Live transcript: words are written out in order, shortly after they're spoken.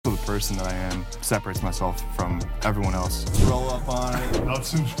person that I am separates myself from everyone else. Roll up on it.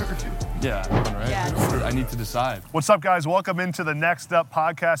 Nuts and jerky. Yeah, right? Yes. I need to decide. What's up, guys? Welcome into the Next Up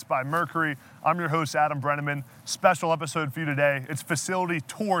podcast by Mercury. I'm your host, Adam Breneman. Special episode for you today. It's facility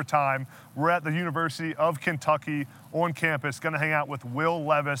tour time. We're at the University of Kentucky on campus. Going to hang out with Will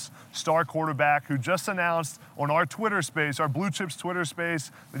Levis, star quarterback, who just announced on our Twitter space, our Blue Chips Twitter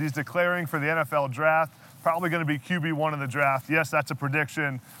space, that he's declaring for the NFL draft. Probably going to be QB1 in the draft. Yes, that's a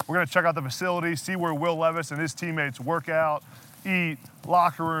prediction. We're going to check out the facility, see where Will Levis and his teammates work out, eat,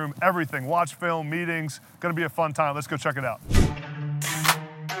 locker room, everything. Watch film, meetings. Going to be a fun time. Let's go check it out.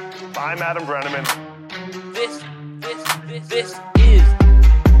 I'm Adam Breneman. This is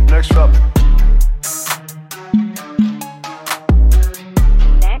Next up.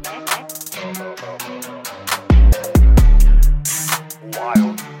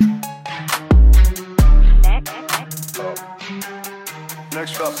 Wild.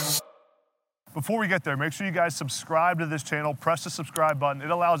 Next up. Before we get there, make sure you guys subscribe to this channel. Press the subscribe button. It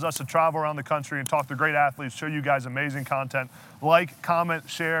allows us to travel around the country and talk to great athletes, show you guys amazing content. Like, comment,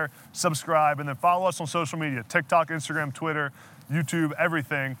 share, subscribe, and then follow us on social media, TikTok, Instagram, Twitter, YouTube,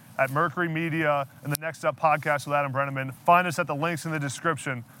 everything at Mercury Media and the Next Up podcast with Adam Breneman. Find us at the links in the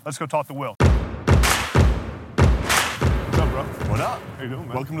description. Let's go talk to Will. What's up, bro? What up? How you doing,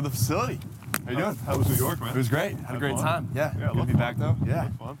 man? Welcome to the facility. How you doing? How was New York, man? It was great. Had a great fun? time. Yeah. Yeah, Good to be looked back though. Yeah.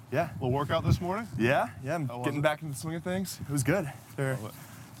 Looked fun. Yeah. Little workout this morning? Yeah. I'm was getting it? back into the swing of things. It was good. They're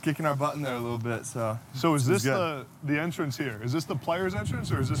kicking our butt in there a little bit. So So is it was this good. the entrance here? Is this the players'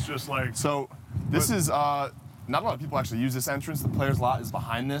 entrance, or is this just like? So this is not a lot of people actually use this entrance. The players' lot is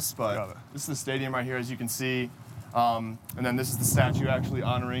behind this, Got but it. this is the stadium right here, as you can see. And then this is the statue actually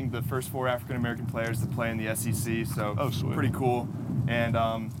honoring the first 4 African American players to play in the SEC. So Oh, sweet. pretty cool. And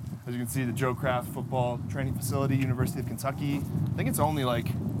as you can see, the Joe Kraft football training facility, University of Kentucky. I think it's only like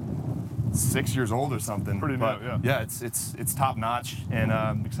 6 years old or something. Pretty new, but yeah. Yeah, it's top notch, and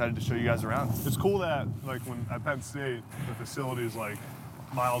I'm excited to show you guys around. It's cool that like when at Penn State the facility is like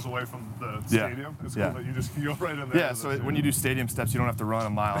miles away from the Yeah. stadium. It's cool Yeah. that you just can go right in there. Yeah, so when you do stadium steps, you don't have to run a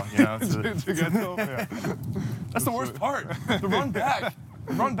mile. You know, to get to them, yeah. that's the worst part. The run back.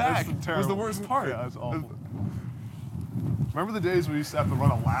 The run back That's was terrible. the worst part. Yeah, that's awful. Remember the days we used to have to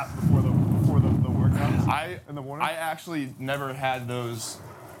run a lap before the workouts in the morning? I actually never had those.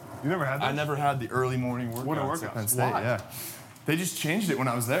 You never had that? I never had the early morning workouts, Morning at workouts. Penn State. Why? Yeah, they just changed it when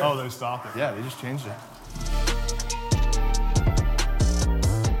I was there. Oh, they stopped it. Yeah, they just changed it.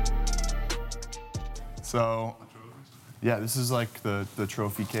 So, yeah, this is like the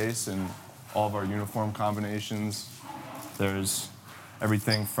trophy case and all of our uniform combinations. There's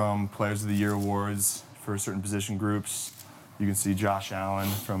everything from Players of the Year awards for certain position groups. You can see Josh Allen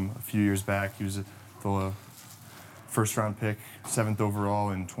from a few years back. He was the first-round pick, 7th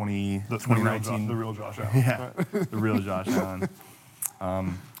overall in 2019. The real Josh Allen. Yeah, the real Josh Allen.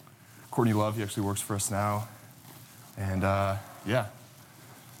 Courtney Love, he actually works for us now. And yeah,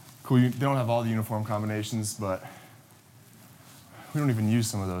 cool. They don't have all the uniform combinations, but we don't even use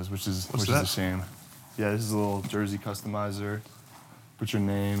some of those, which is that? a shame. Yeah, this is a little jersey customizer. Put your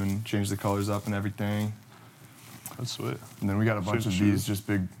name and change the colors up and everything. That's sweet. And then we got a bunch of Shoes. these just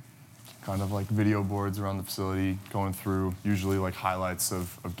big kind of like video boards around the facility going through usually like highlights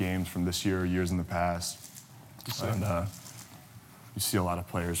of games from this year or years in the past. And you see a lot of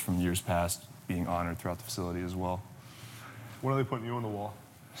players from years past being honored throughout the facility as well. When are they putting you on the wall?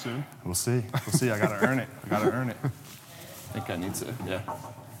 Soon? We'll see. We'll see. I gotta earn it. I gotta earn it. I think I need to. Yeah.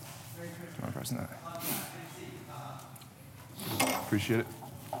 Do you mind pressing that? Appreciate it.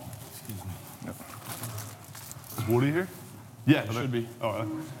 Excuse me. Yep. Is Woody here? Yeah, it should be. Oh,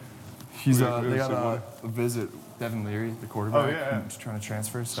 He's we they gotta got see a visit. Devin Leary, the quarterback, Oh, yeah. who's trying to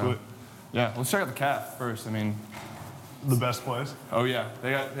transfer. So Sweet. yeah, let's check out the calf first. I mean, the best place. oh yeah,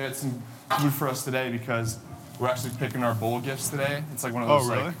 they had some food for us today because we're actually picking our bowl gifts today. It's like one of those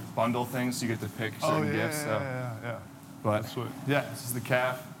Oh, really? like bundle things, so you get to pick certain gifts. So. yeah. But That's sweet. yeah, this is the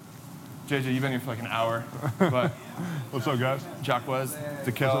calf. JJ, you've been here for like an hour. But What's up, guys? Jacquez, What's up,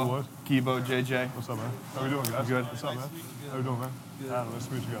 DeKel, boys? Kibo, JJ. What's up, man? How we doing, guys? Good. What's up, man? How we doing, man? Adam, nice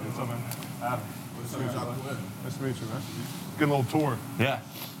to meet you guys. What's up, man? Adam. Nice to meet you, man. Nice to meet you, man. Getting a little tour. Yeah.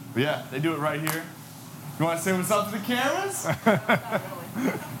 But yeah, they do it right here. You want to say what's up to the cameras?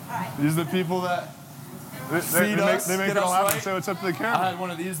 These are the people that feed us, They make get it all us happen. right. Say what's up to the I camera. had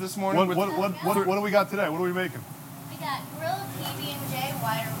one of these this morning. What do we got today? What are we making? We got grilled PB&J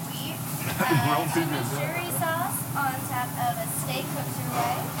wider wheat, Grilled some PB&J. Missouri sauce on top of a steak cooked your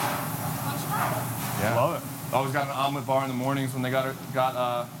way, lunch pie. Yeah. Love it. Always got an omelet bar in the mornings when they got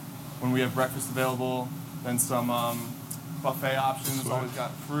when we have breakfast available. Then some buffet options. Always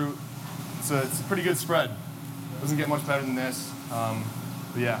got fruit. It's a pretty good spread. Doesn't get much better than this.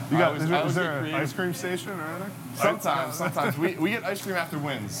 But yeah, Is there an ice cream station or anything? Sometimes we get ice cream after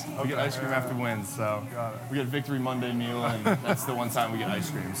wins. We get ice cream after wins. So we get Victory Monday meal, and that's the one time we get ice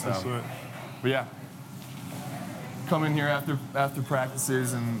cream. So, but yeah, come in here after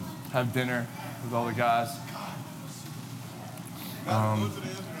practices and have dinner with all the guys.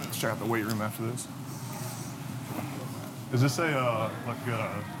 Let's check out the weight room after this. Is this a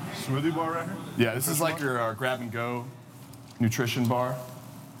smoothie bar right here? Yeah, this is like your grab and go nutrition bar.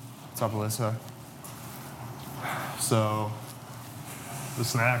 What's up, Alyssa? So, the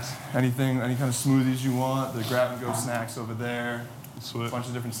snacks. Any kind of smoothies you want, the grab and go snacks over there. Sweet. A bunch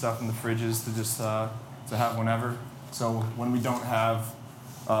of different stuff in the fridges to just to have whenever. So when we don't have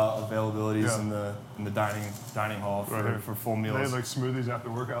availabilities in the dining hall for full meals. They have like smoothies after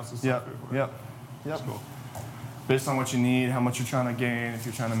workouts and stuff. Yep. That's cool. Based on what you need, how much you're trying to gain, if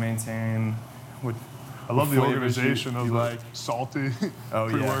you're trying to maintain. I love the flavors organization of you the like. salty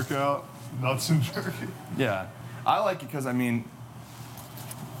pre-workout, nuts and jerky. Yeah, I like it because, I mean,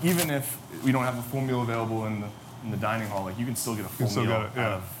 even if we don't have a full meal available in the dining hall, like you can still get a full meal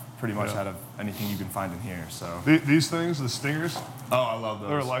out of anything you can find in here. So these things, the stingers. Oh, I love those.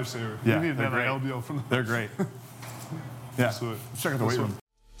 They're a lifesaver. Yeah, you need they're an great. NIL deal from them. They're great. Yeah. Sweet. Let's check out the weight room.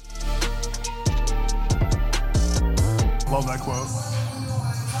 Love that quote.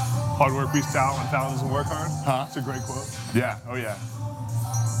 Hard work beats talent when talent doesn't work hard. Huh? It's a great quote. Yeah. Oh yeah.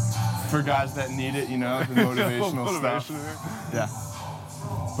 For guys that need it, you know, the motivational stuff. Yeah.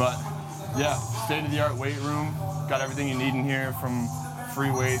 But yeah, state-of-the-art weight room. Got everything you need in here, from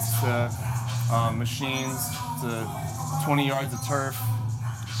free weights to machines to 20 yards of turf.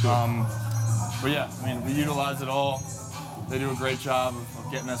 But yeah, I mean, we utilize it all. They do a great job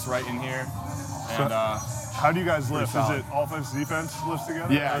of getting us right in here. And how do you guys lift? solid. Is it offense, defense lifts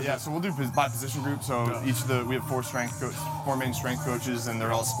together? Yeah. So we'll do by position group. So we have four main strength coaches, and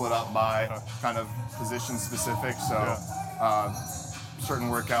they're all split up by kind of position specific. So certain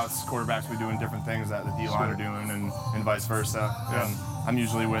workouts, quarterbacks will be doing different things that the D-line are doing, and vice versa. Yeah. And I'm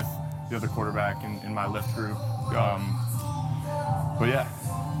usually with the other quarterback in my lift group. But yeah,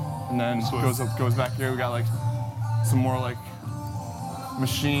 and then goes back here. We got like some more like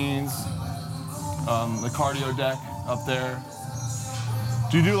machines. The cardio deck up there.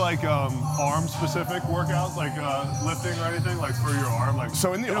 Do you do like arm-specific workouts, like lifting or anything, like for your arm? Like,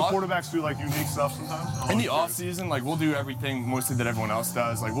 so in the quarterbacks do like unique stuff sometimes. In the off season, like we'll do everything mostly that everyone else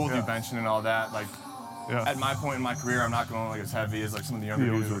does. Like we'll do benching and all that. Like at my point in my career, I'm not going like as heavy as like some of the younger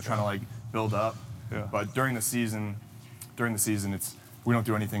dudes who are trying to like build up. Yeah. But during the season, we don't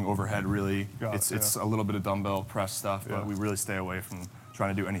do anything overhead really. It's a little bit of dumbbell press stuff, but we really stay away from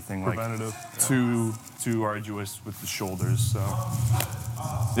trying to do anything like too arduous with the shoulders. So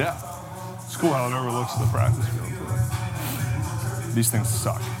yeah, it's cool how it overlooks the practice field. These things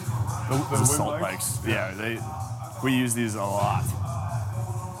suck. The assault bikes. Yeah, we use these a lot.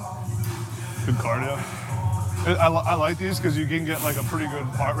 Good cardio. I like these because you can get like a pretty good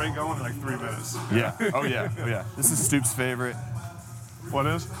heart rate going in like 3 minutes. Yeah. Oh yeah. This is Stoops' favorite. What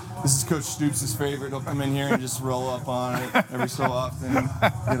is? This is Coach Stoops' favorite. He'll come in here and just roll up on it every so often,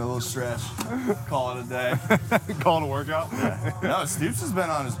 get a little stretch, call it a day. Call it a workout? Yeah. No, Stoops has been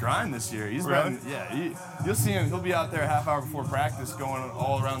on his grind this year. He's been, you'll see him. He'll be out there a half hour before practice, going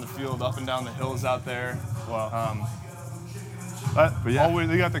all around the field, up and down the hills out there. Wow. But yeah. Always,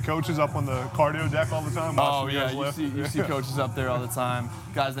 they got the coaches up on the cardio deck all the time. Oh yeah, you see coaches up there all the time.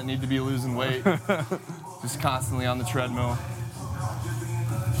 Guys that need to be losing weight, just constantly on the treadmill.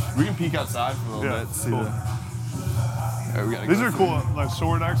 We can peek outside for a little bit. See cool. These are cool. Like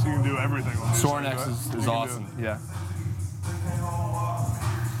Sorinex, you can do everything on these. Sorinex is awesome. Yeah.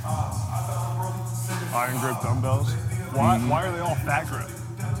 Iron grip dumbbells. Why are they all fat grip?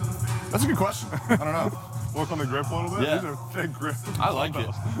 That's a good question. I don't know. Work on the grip a little bit? Yeah. These are thick grip. I like it.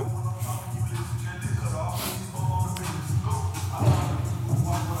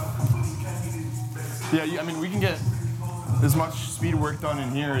 Yeah, I mean, we can get as much speed work done in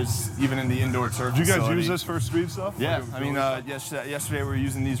here as even in the indoor turf Do you guys facility. use this for speed stuff? Yeah, I mean, yesterday we were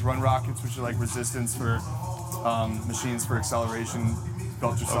using these run rockets, which are like resistance for machines for acceleration.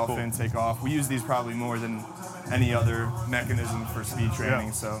 Belt yourself in, take off. We use these probably more than any other mechanism for speed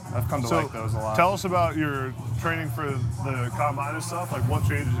training, so I've come to like those a lot. Tell us about your training for the combine and stuff. Like, what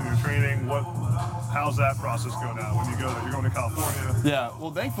changes in your training? How's that process go now when you go there? You're going to California. Yeah,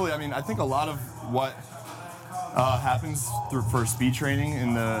 well, thankfully, I mean, I think a lot of what happens for speed training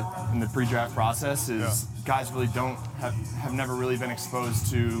in the pre-draft process is guys really have never really been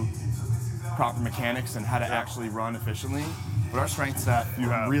exposed to proper mechanics and how to actually run efficiently. But our strength staff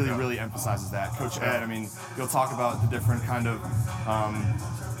really emphasizes that. Coach Ed, I mean, he'll talk about the different kind of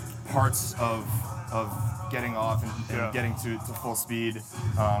parts of getting off and getting to full speed.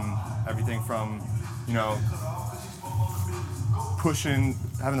 Everything from, you know, pushing,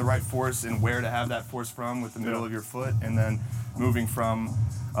 having the right force and where to have that force from with the middle of your foot, and then moving from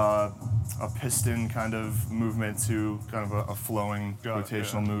a piston kind of movement to kind of a flowing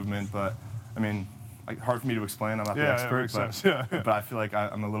rotational movement. But I mean, hard for me to explain. I'm not the expert, but I feel like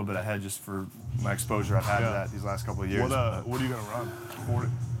I'm a little bit ahead just for my exposure I've had to that these last couple of years. What are you gonna run? 40?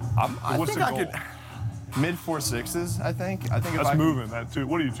 I think I could mid 4.6s. I think That's moving. That too.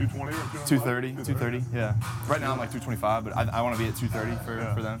 What are you, 220 or 230? 230. Yeah. Right now I'm like 225, but I want to be at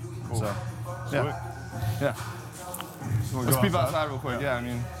 230 for them. Cool. So yeah. Let's peep outside real quick. Yeah, I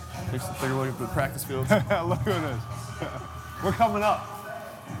mean, take a look at the practice fields. Look at this. We're coming up.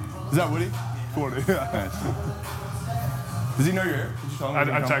 Is that Woody? 40. Nice. Does he know you're here? Did you tell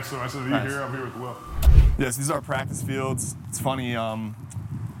him? I texted him. I said, "Are you here? I'm here with Will." Yes, these are our practice fields. It's funny.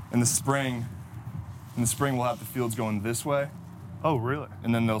 In the spring, we'll have the fields going this way. Oh, really?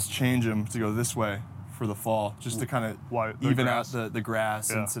 And then they'll change them to go this way for the fall, just to kind of even out the grass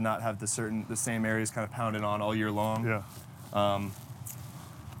and to not have the same areas kind of pounded on all year long. Yeah.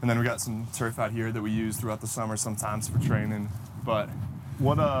 And then we got some turf out here that we use throughout the summer sometimes for training. But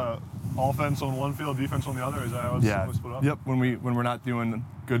what offense on one field, defense on the other? Is that how it's split up? Yep. When we're not doing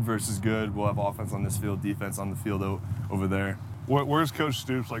good versus good, we'll have offense on this field, defense on the field over there. Where's Coach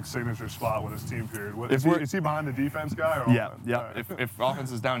Stoops' signature spot with his team period? Is he behind the defense guy? Or yeah. Right. If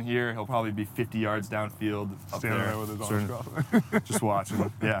offense is down here, he'll probably be 50 yards downfield up Standing there with his arms crossed. Just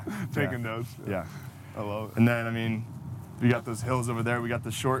watching. Yeah. Taking notes. Yeah. I love it. And then, I mean, we got those hills over there. We got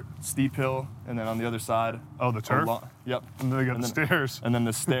the short, steep hill, and then on the other side. Oh, the turf? Yep. And then they got the stairs. And then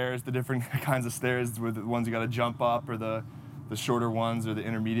the stairs, the different kinds of stairs, with the ones you got to jump up, or the shorter ones, or the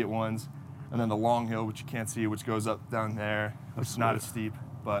intermediate ones. And then the long hill, which you can't see, which goes up down there. It's not as steep,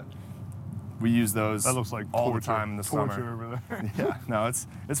 but we use those that looks like all torture, the time in the summer. Over there. Yeah, no,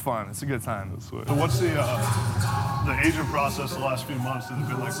 it's fun. It's a good time. So what's the agent process the last few months? Has it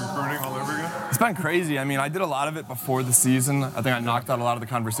been like recruiting all over again? It's been crazy. I mean, I did a lot of it before the season. I think I knocked out a lot of the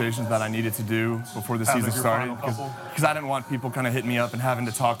conversations that I needed to do before the season started, because I didn't want people kind of hitting me up and having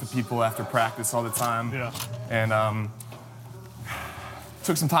to talk to people after practice all the time. Yeah. And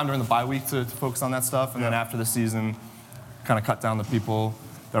took some time during the bye week to focus on that stuff, and then after the season, kind of cut down the people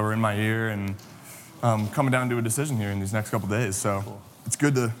that were in my ear, and coming down to a decision here in these next couple days. So it's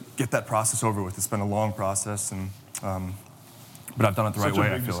good to get that process over with. It's been a long process, and but I've done it the right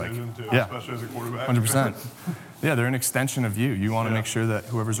way. I feel like, especially as a quarterback. 100%. Yeah, they're an extension of you. You want to make sure that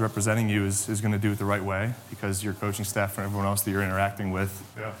whoever's representing you is going to do it the right way, because your coaching staff and everyone else that you're interacting with,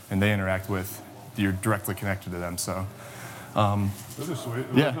 and they interact with, you're directly connected to them. So. Those are sweet.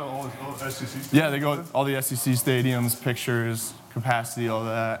 All SEC. Yeah, they go all the SEC stadiums, pictures, capacity, all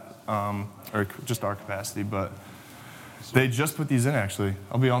that, or just our capacity. But they just put these in, actually.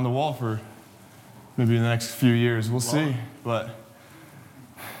 I'll be on the wall for maybe the next few years. We'll see. But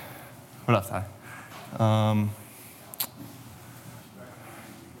what else, Ty?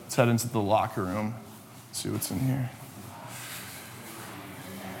 Let's head into the locker room. See what's in here.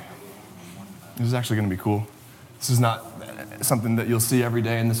 This is actually going to be cool. This is not something that you'll see every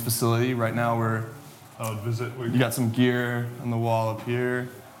day in this facility. Right now, you got some gear on the wall up here.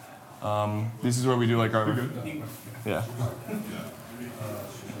 This is where we do like our,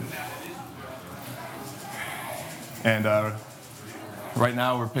 And right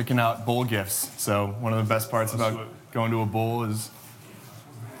now we're picking out bowl gifts. So one of the best parts about going to a bowl is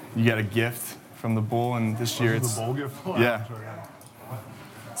you get a gift from the bowl, and this year it's the bowl gift. Yeah.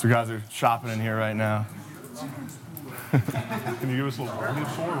 So guys are shopping in here right now. Can you give us a little bowl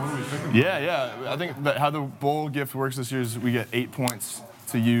gift for? What are we thinking? Yeah. I think that how the bowl gift works this year is we get 8 points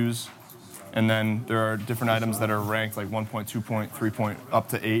to use, and then there are different items that are ranked like 1 point, 2 point, 3 point, up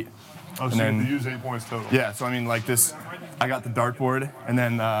to 8. Oh, so you have to use 8 points total. Yeah, so I mean, like this, I got the dartboard, and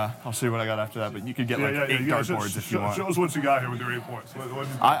then I'll show you what I got after that, but you could get 8 dartboards if you want. Show us what you got here with your 8 points.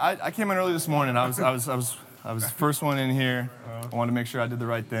 I came in early this morning. I was the first one in here. I wanted to make sure I did the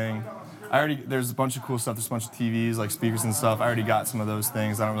right thing. There's a bunch of cool stuff. There's a bunch of TVs, like speakers and stuff. I already got some of those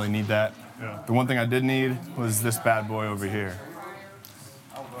things. I don't really need that. Yeah. The one thing I did need was this bad boy over here.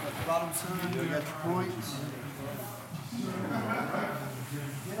 Bottom side, you got your points.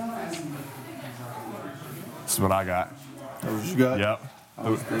 This is what I got. That was what you got? Yep.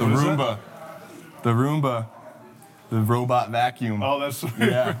 The Roomba. The Roomba The robot vacuum. Oh, that's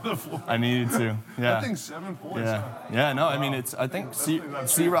Yeah. for the floor. I needed to. Yeah. That thing's 7 points. Yeah. Huh? Yeah. No, I mean it's. I think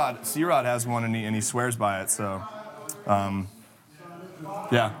C-Rod has one and he swears by it. So,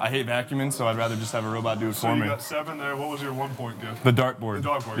 yeah, I hate vacuuming, so I'd rather just have a robot do it So for you me. got 7 there. What was your 1 point gift? The dartboard. The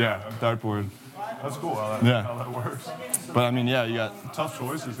dartboard, Yeah. yeah. Dartboard. That's cool how that, Yeah. how that works. But I mean, yeah, you got Tough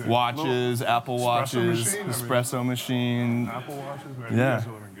choices here. watches, Apple espresso watches, machine, I mean- espresso machine. Apple watches, man. Yeah. You guys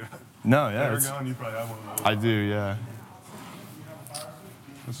are living good. No, yeah. It's, Paragon, you probably have one of those. I do. Yeah.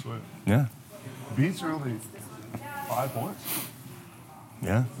 That's sweet. Yeah. Beats are only 5 points.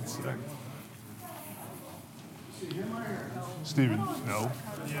 Yeah. That's sick. Steven, no.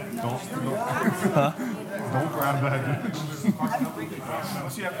 Don't grab that.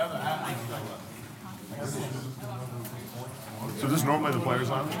 So this is normally the players'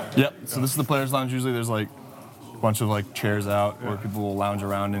 lounge? Yep. So this is the players' lounge. Usually there's like a bunch of like chairs out where people will lounge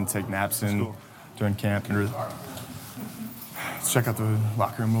around and take naps in cool. during camp. Let's check out the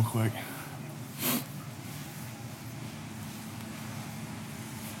locker room real quick.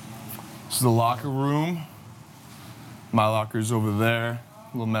 This is the locker room. My locker's over there.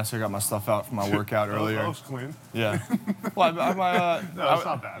 A little messy. I got my stuff out from my workout That earlier. looks clean. Yeah. Well, No, it's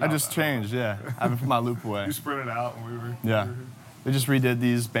not bad. I not just bad. changed. Yeah. I haven't put my loop away. You sprinted out and we were. Yeah. They just redid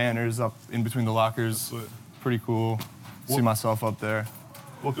these banners up in between the lockers. That's lit. Pretty cool. See What- myself up there.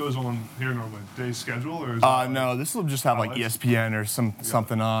 What goes on here normally? Day's schedule or is No, this will just have like Highlights? ESPN or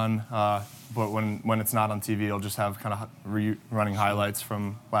something on. But when it's not on TV, it'll just have kind of running highlights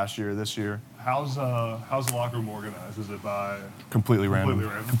from last year, this year. How's the locker room organized? Is it by Completely random.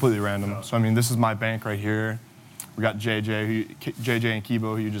 Completely random? Yeah. So I mean, this is my bank right here. We got JJ and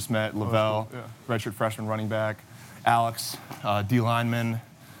Kibo, who you just met. Lavelle, cool. redshirt freshman running back. Alex, D lineman.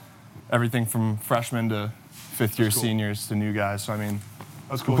 Everything from freshmen to fifth-year That's cool. seniors to new guys. So I mean,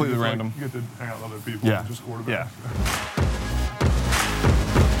 That's cool. completely You get to, random. you get to hang out with other people. Yeah. And just quarterbacks. Yeah.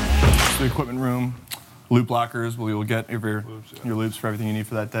 The equipment room, loop lockers. Where you'll get your Loops, yeah. your loops for everything you need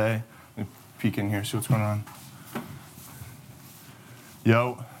for that day. Let me peek in here, see what's going on.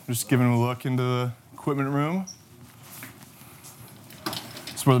 Yo, just giving a look into the equipment room.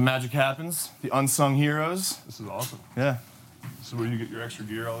 It's where the magic happens. The unsung heroes. This is awesome. Yeah. This is where you get your extra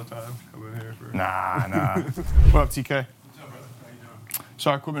gear all the time. Come in here for. Nah. What up, TK?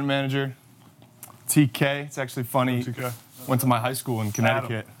 So our equipment manager, TK. It's actually funny. TK. Went to my high school in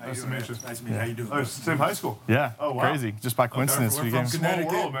Connecticut. Nice to meet you. Nice to meet you. How you doing? Oh, it's the same high school. Yeah. Oh, wow. Crazy. Just by coincidence. We're we from came. small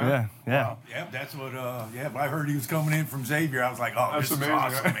Connecticut. world, man. Yeah. Yeah, that's what. Yeah, when I heard he was coming in from Xavier, I was like, oh, That's this amazing. is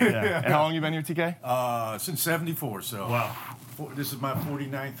awesome, man. Yeah. And how long you been here, TK? Since '74, so Wow. This is my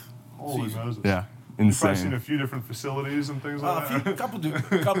 49th Holy season. Moses. Yeah. You've probably seen Insane. a few different facilities and things like A that. couple.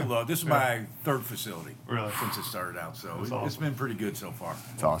 This is my third facility. Really? Since it started out, so That's it's awesome. been pretty good so far.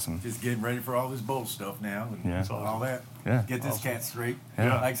 It's awesome. Just getting ready for all this bowl stuff now and Yeah. That's all that. Yeah. Get this cat straight.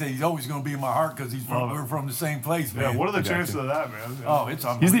 Yeah. Like I say, he's always going to be in my heart because Love it. we're from the same place, man. Yeah, what are the Exactly. chances of that, man? Yeah. Oh, it's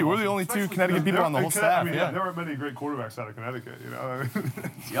We're the only two Connecticut people on the whole staff. I mean, Yeah. there aren't many great quarterbacks out of Connecticut, you know?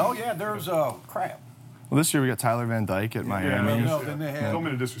 Oh yeah, there's crap. Well, this year we got Tyler Van Dyke at Miami. no, then they had- Don't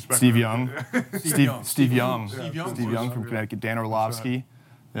mean to disrespect Steve them. Young. Steve Young. Steve Young. Steve Young from Connecticut. Dan Orlovsky.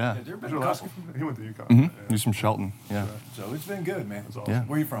 Yeah. There been He a couple. went to UConn. Mm-hmm. Yeah. He's from Shelton. Yeah. So it's been good, man. That's awesome. Yeah.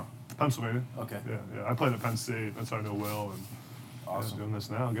 Where you from? Pennsylvania. Okay. Yeah. I played at Penn State. That's how I know Will. And Awesome. doing this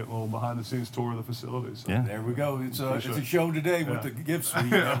now, getting a little behind the scenes tour of the facilities. So. Yeah. There we go. It's Appreciate a it. show today with Yeah. the gift suite.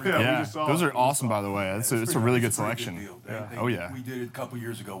 and Yeah, everything. we Yeah. just saw Those it. are awesome, by the way. It's a really good It's a pretty selection. deal. Yeah. Oh, yeah. We did it a couple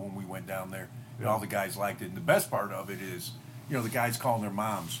years ago when we went down there, and all the guys liked it. And the best part of it is, the guys calling their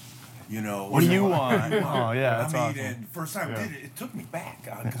moms. What do you want? Oh, yeah, that's I mean, awesome. and first time I Yeah. did it, it took me back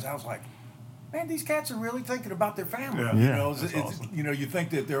because I was like, man, these cats are really thinking about their family. Yeah. Yeah. That's awesome. You think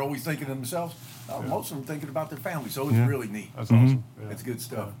that they're always thinking of themselves. Most of them thinking about their family, so it's Yeah. really neat. That's awesome. Yeah. It's good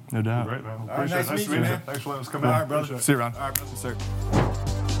stuff. No doubt. Great, man. right, Appreciate nice it. to meet you, meet man. Thanks for letting us come All out. right, brother. Appreciate it. See you around. All right, brother. Sir.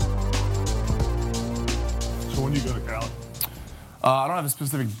 So when do you go to Cal? I don't have a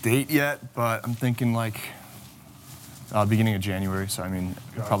specific date yet, but I'm thinking beginning of January. So I mean,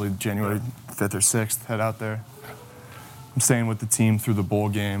 Got it. probably January 5th or 6th. Head out there. I'm staying with the team through the bowl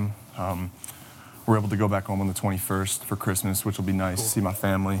game. We're able to go back home on the 21st for Christmas, which will be nice. Cool. See my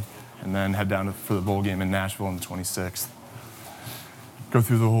family, and then head down for the bowl game in Nashville on the 26th. Go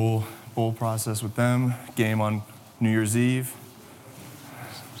through the whole bowl process with them. Game on New Year's Eve.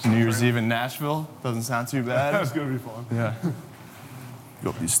 New Year's Eve in Nashville doesn't sound too bad. That's gonna be fun. Yeah.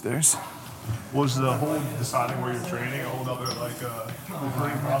 Go up these stairs. Was the whole deciding where you're training a whole other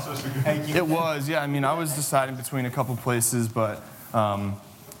recruiting process? It was, yeah. I mean, I was deciding between a couple places, but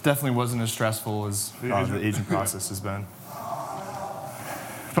definitely wasn't as stressful as the agent process has been.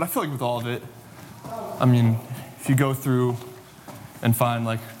 But I feel like with all of it, I mean, if you go through and find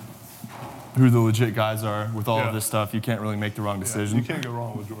like who the legit guys are with all of this stuff, you can't really make the wrong decision. You can't go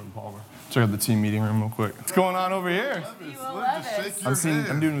wrong with Jordan Palmer. Check out the team meeting room real quick. What's going on over here? Will Levis.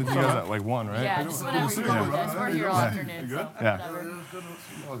 I'm doing with you guys at like 1, right? Yeah, just whenever you want us. We're here all afternoon, so Yeah.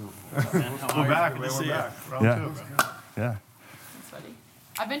 whatever. We're back, man. We're back. Round Yeah. 2. Yeah. That's funny.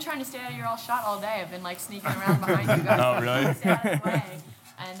 I've been trying to stay out of your all shot all day. I've been like sneaking around behind you guys. Oh, really? Stay out of the way.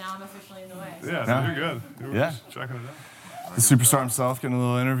 And now I'm officially in the way. So. Yeah, so you're good. You were Yeah. just checking it out. The superstar himself getting a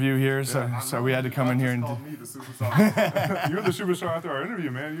little interview here, so we had to come in here and You're the superstar after our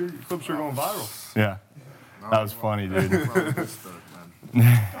interview, man. Your clips are going viral. yeah, that was funny, dude. I'm just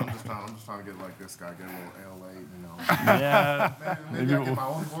trying to get like this guy, get a little LA, you know. Yeah, Maybe I get my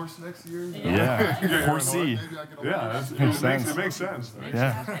own horse next year. yeah, 4C. Maybe I get a Yeah, it makes sense.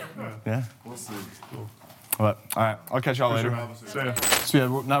 Yeah, yeah. We'll see. But all right, I'll catch y'all later. See ya. So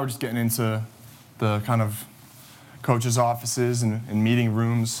yeah, now we're just getting into the kind of coaches' offices and meeting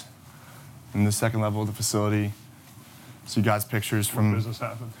rooms in the second level of the facility. So you guys pictures from. Business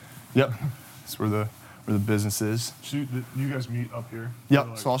happened. Yep, that's where the business is. So you guys meet up here?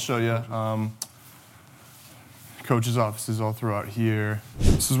 Yep, so I'll show you. Coaches' offices all throughout here.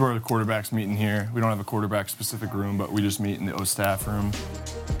 This is where the quarterbacks meet in here. We don't have a quarterback-specific room, but we just meet in the O-staff room.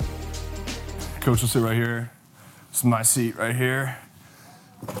 Coach will sit right here. This is my seat right here.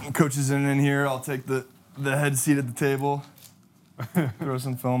 Coach is in here. I'll take the head seat at the table. Throw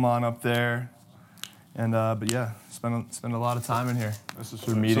some film on up there. And but yeah, spend a lot of time in here. This is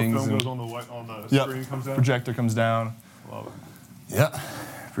for meetings. So film and, goes on the yep, screen, comes down? projector comes down. Love it. Yeah,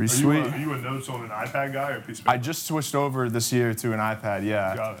 pretty Are sweet. you, are you a notes on an iPad guy or a piece of paper? I just switched over this year to an iPad,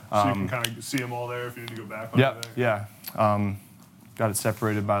 yeah. Got it. So you can kind of see them all there if you need to go back on Yep, anything? yeah. Got it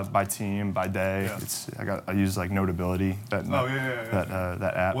separated by team, by day. Yeah. I use like Notability, that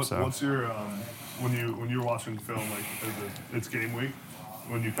that app. What's your when you're watching film, like it's game week,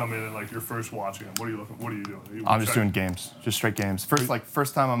 when you come in and like you're first watching it, what are you doing? I'm just doing games, just straight games.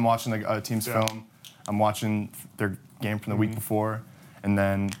 First time I'm watching a team's film, I'm watching their game from the week before, and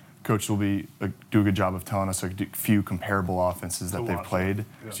then coach will do a good job of telling us a few comparable offenses that they've played,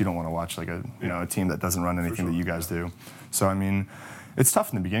 because you don't want to watch like a team that doesn't run anything that you guys do. So I mean, it's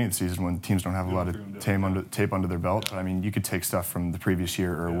tough in the beginning of the season when teams don't have a lot of tape under their belt. But I mean, you could take stuff from the previous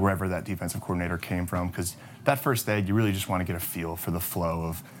year or wherever that defensive coordinator came from, because that first day you really just want to get a feel for the flow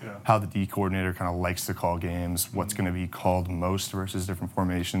of how the D coordinator kind of likes to call games, what's going to be called most versus different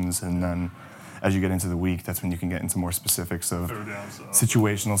formations, and then as you get into the week, that's when you can get into more specifics of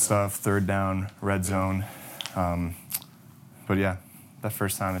situational stuff, third down, red zone. But yeah, that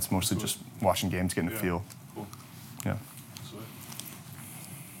first time it's mostly just watching games, getting a feel. Cool. Yeah.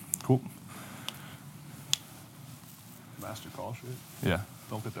 Cool. Master call shit. Yeah.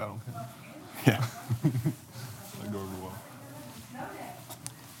 Don't get that on camera. Yeah. That go over well.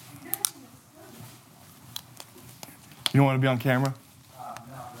 You don't want to be on camera?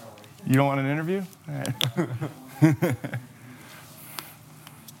 You don't want an interview? All right. What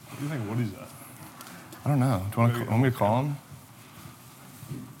do you think Woody's at? I don't know. Do you want me to call him?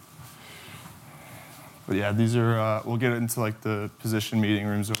 But yeah, these are, we'll get into like the position meeting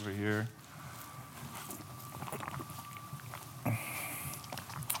rooms over here.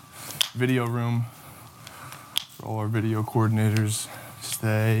 Video room for all our video coordinators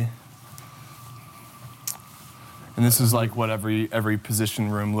stay. And this is like what every position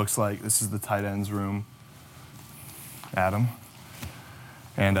room looks like. This is the tight ends room. Adam.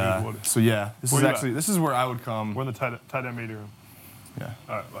 And so yeah, this is where I would come. We're in the tight end meeting room. Yeah.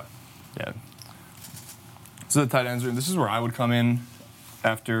 All right, bye. Yeah. This is the tight ends room. This is where I would come in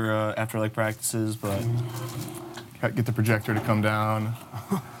after like practices, but get the projector to come down,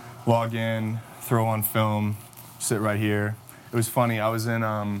 log in, throw on film, sit right here. It was funny. I was in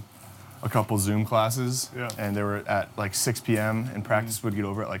a couple Zoom classes, and they were at like 6 p.m. and practice would get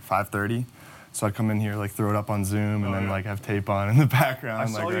over at like 5:30. So I'd come in here, like throw it up on Zoom, and then like have tape on in the background, I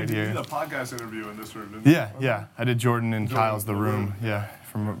saw like right you here. did a podcast interview in this room, didn't you? Yeah. I did Jordan and Kyle's The Room. Yeah,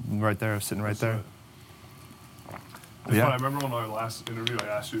 from right there, sitting right there. It's funny, I remember on our last interview, I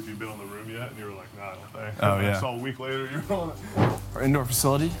asked you if you'd been on The Room yet, and you were like, "Nah, I don't think." Oh, yeah. I saw a week later you were on it. Our indoor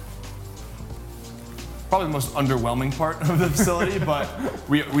facility. Probably the most underwhelming part of the facility, but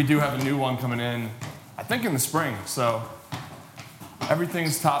we do have a new one coming in, I think in the spring. So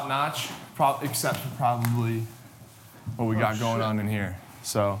everything's top notch, except for probably what we got going on in here.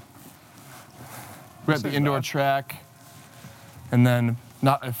 So we have the indoor track, and then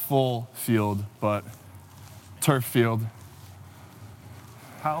not a full field, but turf field.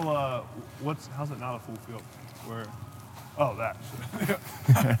 How's it not a full field? Where? Oh, that.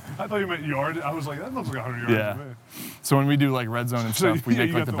 I thought you meant yard. I was like, that looks like 100 yards Yeah. to me. So when we do like red zone and So stuff, we make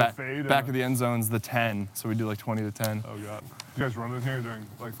you like got the the fade back and of the end zones the 10. So we do like 20 to 10. Oh, God. You guys run in here during,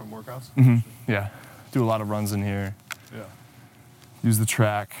 like, from workouts? Yeah. Do a lot of runs in here. Yeah. Use the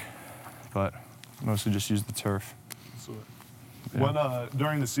track, but mostly just use the turf. Sweet. Yeah. When,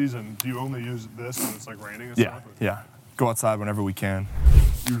 during the season, do you only use this when it's, like, raining and Yeah, stuff? Or- yeah. Go outside whenever we can.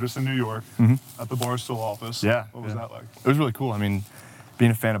 You were just in New York at the Barstool office. Yeah. What was yeah. that like? It was really cool. I mean, being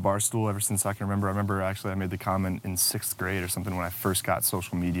a fan of Barstool ever since I can remember. I remember actually I made the comment in 6th grade or something when I first got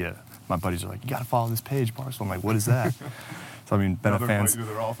social media. My buddies are like, you got to follow this page, Barstool. I'm like, what is that? So, I mean, been Now a they're fan. inviting you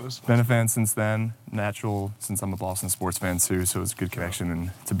to their office. Been a fan since then. Natural, since I'm a Boston sports fan too, so it was a good connection.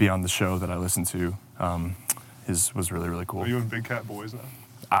 And to be on the show that I listened to was really, really cool. Are you and Big Cat boys now?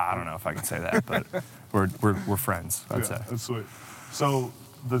 I don't know if I can say that, but we're friends, I'd say. That's sweet. So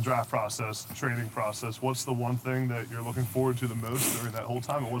the draft process, training process, what's the one thing that you're looking forward to the most during that whole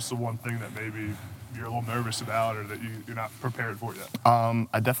time? And what's the one thing that maybe you're a little nervous about or that you're not prepared for yet?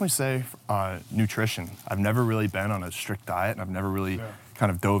 I'd definitely say nutrition. I've never really been on a strict diet, and I've never really kind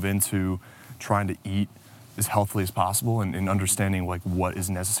of dove into trying to eat as healthily as possible and understanding like what is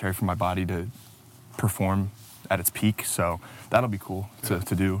necessary for my body to perform at its peak. So that'll be cool to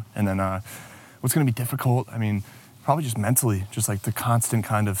do. And then what's going to be difficult, I mean, probably just mentally, just like the constant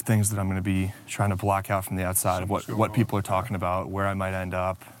kind of things that I'm going to be trying to block out from the outside of what people are talking about, where I might end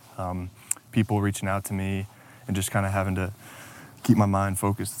up, people reaching out to me, and just kind of having to keep my mind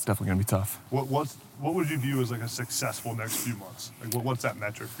focused. It's definitely going to be tough. What would you view as like a successful next few months? Like what's that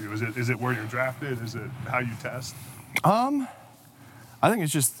metric for you? Is it where you're drafted? Is it how you test? I think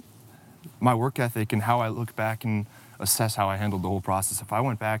it's just my work ethic and how I look back and assess how I handled the whole process. If I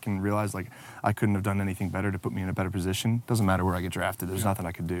went back and realized like I couldn't have done anything better to put me in a better posision, doesn't matter where I get drafted. There's nothing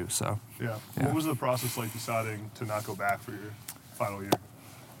I could do. So Yeah. Yeah. What was the process like deciding to not go back for your final year?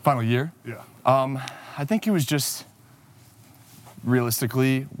 final year, Yeah. I think it was just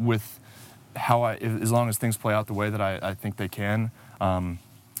realistically with how as long as things play out the way that I think they can, I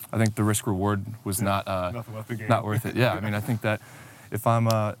think the risk reward was Nothing left to gain. not worth it. Yeah, I mean, I think that if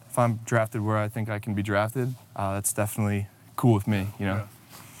I'm drafted where I think I can be drafted, that's definitely cool with me. You know, Yeah.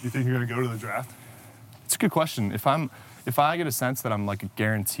 You think you're gonna go to the draft? it's a good question. If I get a sense that I'm like a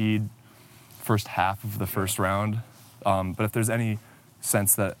guaranteed first half of the first round, but if there's any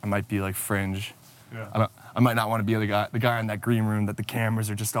sense that I might be like fringe, Yeah. I might not want to be the guy in that green room that the cameras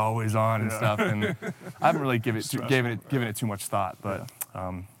are just always on and Yeah. stuff. And I haven't really given Stressful. it too much thought, but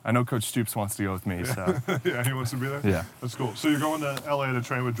I know Coach Stoops wants to go with me. So Yeah, he wants to be there? Yeah. That's cool. So you're going to LA to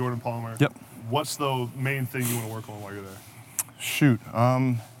train with Jordan Palmer. Yep. What's the main thing you want to work on while you're there? shoot,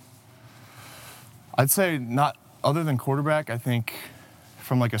 I'd say not other than quarterback. I think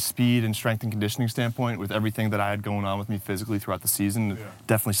from like a speed and strength and conditioning standpoint, with everything that I had going on with me physically throughout the season, it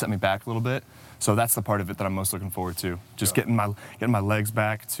definitely set me back a little bit. So that's the part of it that I'm most looking forward to. Just getting my legs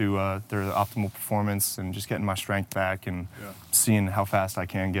back to their optimal performance, and just getting my strength back, and seeing how fast I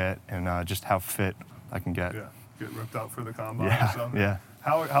can get, and just how fit I can get. Yeah. Get ripped out for the combine Yeah, and stuff. yeah.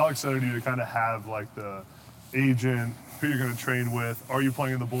 How excited are you to kind of have like the agent, who you're going to train with? Are you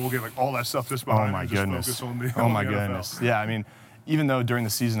playing in the bowl game? Like all that stuff just behind Oh my you, just goodness. focus on the Oh on my the NFL. goodness. Yeah, I mean, even though during the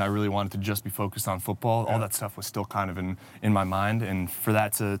season I really wanted to just be focused on football, all that stuff was still kind of in my mind, and for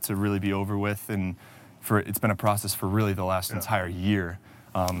that to really be over with, and it's been a process for really the last entire year.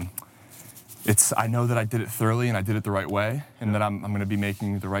 I know that I did it thoroughly and I did it the right way, and that I'm going to be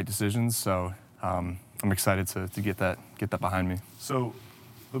making the right decisions. So I'm excited to get that behind me. So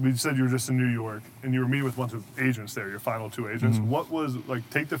we said you were just in New York and you were meeting with a bunch of agents there, your final two agents. Mm-hmm. What was, like,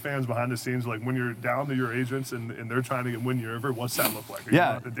 take the fans behind the scenes, like when you're down to your agents and they're trying to win you over, what's that look like? Are you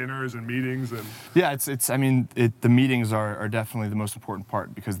Yeah. at the dinners and meetings and Yeah, the meetings are definitely the most important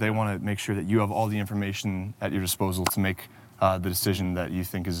part, because they want to make sure that you have all the information at your disposal to make the decision that you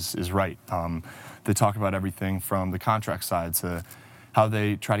think is right. They talk about everything from the contract side to how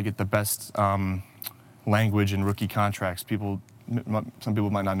they try to get the best language in rookie contracts. Some people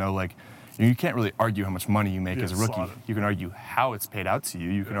might not know, like, you can't really argue how much money you make as a rookie. slotted. You can argue how it's paid out to you.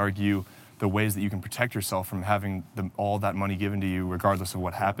 You can argue the ways that you can protect yourself from having all that money given to you regardless of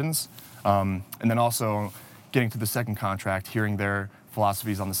what happens. And then also getting to the second contract, hearing their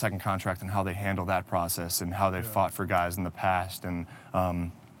philosophies on the second contract and how they handle that process and how they've fought for guys in the past, and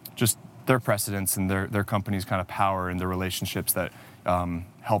just their precedents and their company's kind of power and their relationships that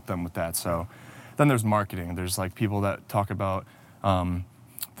help them with that. So then there's marketing. There's like people that talk about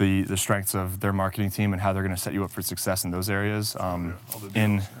the strengths of their marketing team and how they're going to set you up for success in those areas. all the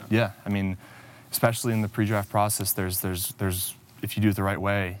deals, I mean, especially in the pre-draft process, there's if you do it the right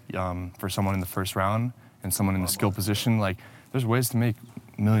way, for someone in the first round, and someone in the skill position, like there's ways to make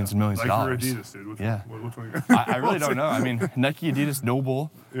millions and millions of Nike or dollars. Adidas, dude? Which one? I really don't know. I mean, Nike, Adidas,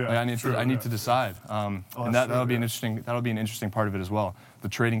 Noble. Yeah, Like, I need to decide. And that'll be an interesting part of it as well. The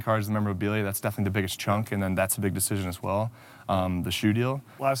trading cards, the memorabilia, that's definitely the biggest chunk, and then that's a big decision as well. The shoe deal.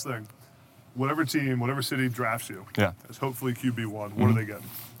 Last thing. Whatever team, whatever city drafts you, as hopefully QB1, what are they getting?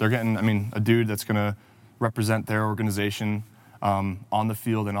 They're getting, a dude that's going to represent their organization on the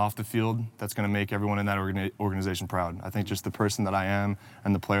field and off the field. That's going to make everyone in that organization proud. I think just the person that I am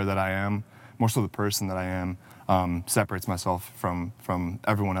and the player that I am, more so the person that I am, separates myself from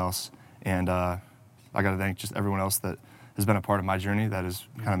everyone else. And I got to thank just everyone else that has been a part of my journey that has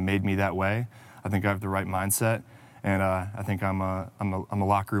kind of made me that way. I think I have the right mindset. And I think I'm a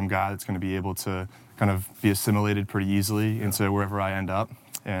locker room guy that's going to be able to kind of be assimilated pretty easily into wherever I end up.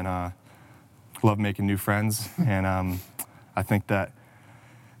 And love making new friends. And I think that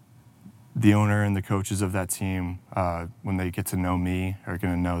the owner and the coaches of that team, when they get to know me, are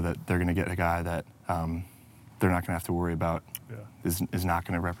going to know that they're going to get a guy that they're not going to have to worry about is not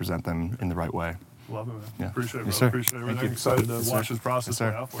going to represent them in the right way. Love it, man. Yeah. Appreciate it, Yes, brother. sir. Appreciate everything. Thank you. Excited to Yes, watch sir. this process Yes, sir.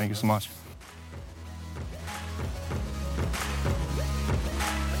 play out for Thank you so much.